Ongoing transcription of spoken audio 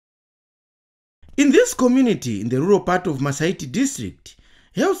In this community in the rural part of Masaiti District,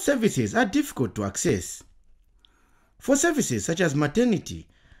 health services are difficult to access. For services such as maternity,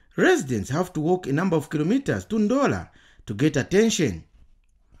 residents have to walk a number of kilometers to Ndola to get attention.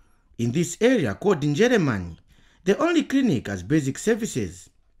 In this area called Njelemani, the only clinic has basic services.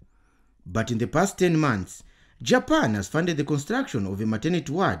 But in the past 10 months, Japan has funded the construction of a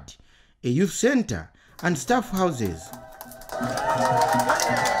maternity ward, a youth center, and staff houses.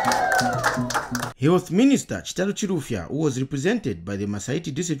 Health Minister Chitalu Chirufya, who was represented by the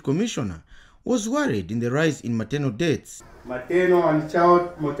Masaiti District Commissioner, was worried in the rise in maternal deaths. Maternal and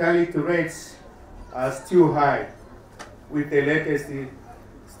child mortality rates are still high, with the latest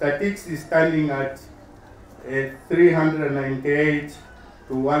statistics standing at 398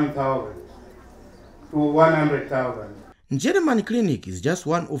 to 100,000. Njelemani Clinic is just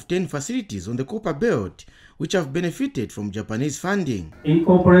one of 10 facilities on the Copper Belt which have benefited from Japanese funding. In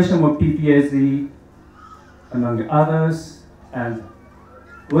cooperation with PPSE, among others, and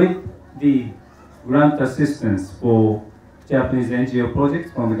with the grant assistance for Japanese NGO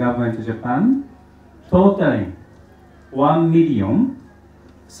projects from the government of Japan, totaling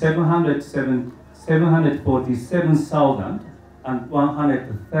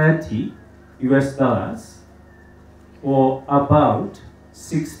 $1,747,130 US, or about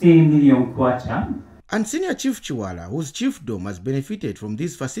 16 million kwacha. And Senior Chief Chiwala, whose chiefdom has benefited from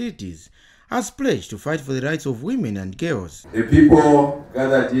these facilities, has pledged to fight for the rights of women and girls. The people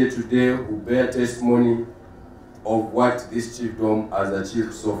gathered here today who bear testimony of what this chiefdom has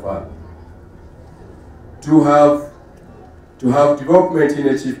achieved so far. To have development in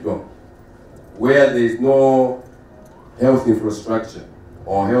a chiefdom where there is no health infrastructure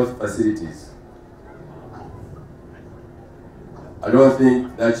or health facilities, I don't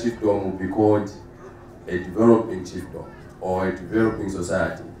think that chiefdom will be called a developing chiefdom or a developing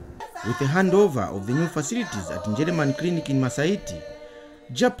society. With the handover of the new facilities at Njelemani Clinic in Masaiti,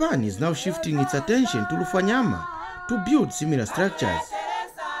 Japan is now shifting its attention to Lufanyama to build similar structures.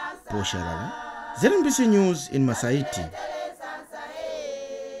 Posharala, ZNBC News in Masaiti.